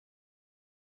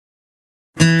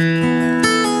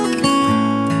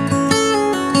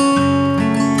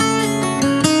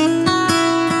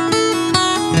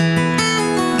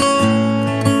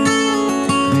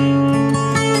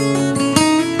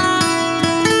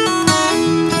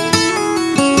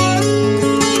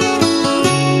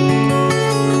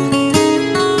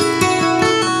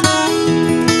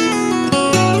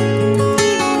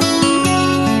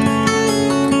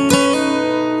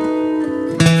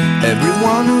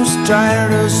almost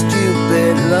tired of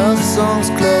stupid love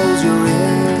songs, close your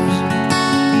ears.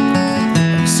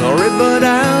 I'm sorry, but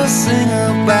I'll sing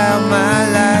about my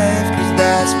life, 'cause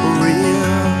that's for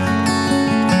real.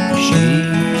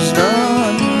 She's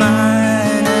not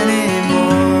mine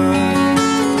anymore.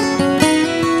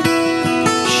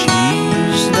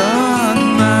 She's not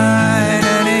mine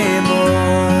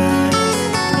anymore.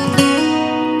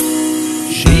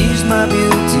 She's my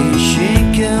beauty, she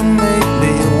can make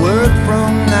me work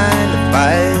from 9 to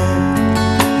 5.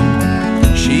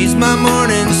 She's my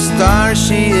morning star,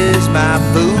 she is my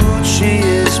food, she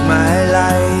is my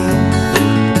life.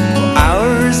 For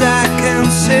hours I can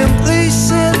simply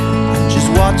sit, just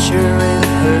watch her in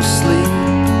her sleep.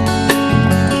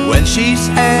 When she's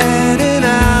heading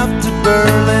out to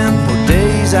Berlin, for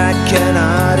days I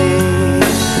cannot eat.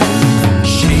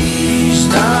 She's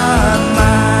not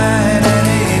mine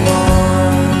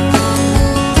anymore.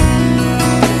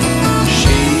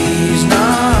 She's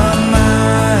not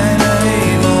mine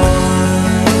anymore.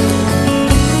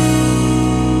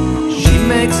 She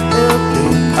makes healthy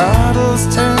puddles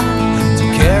turn to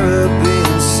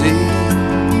Caribbean Sea.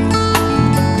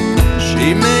 She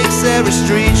makes every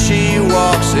street she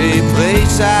walks a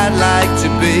place I'd like to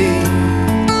be.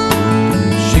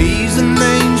 She's an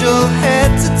angel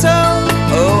head to toe,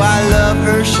 oh I love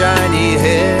her shiny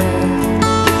hair.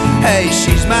 Hey,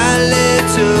 she's my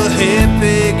little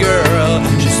hippie girl,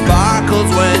 she sparkles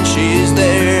when she's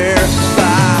there.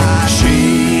 But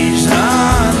she's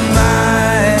not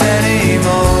mine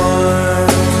anymore.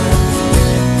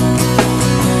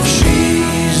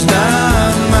 She's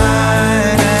not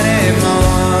mine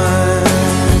anymore.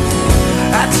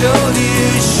 I told you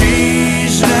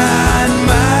she's not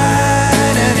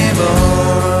mine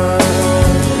anymore.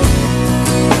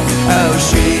 Oh,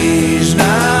 she's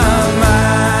not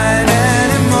mine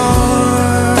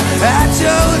anymore. I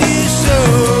told you so.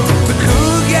 The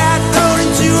cool got thrown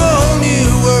into a whole new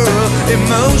world.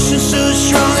 Emotions so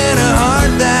strong in a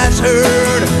heart that's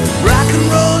hurt. Rock and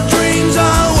roll dreams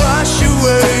all wash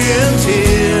away in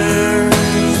tears.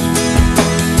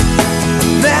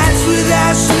 Nights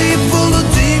without sleep, full of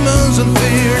demons and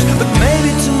fears. But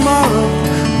maybe tomorrow,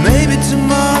 maybe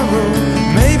tomorrow,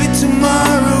 maybe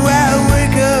tomorrow I'll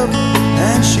wake up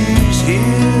and she's here.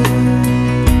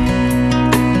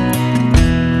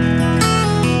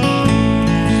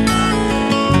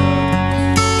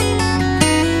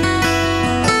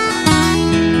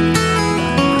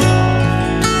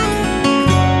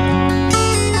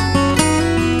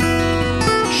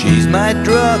 She's my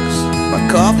drugs, my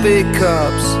coffee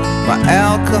cups, my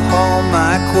alcohol,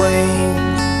 my queen.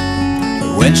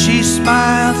 But when she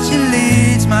smiles, she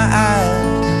leads my eyes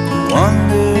to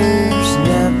wonder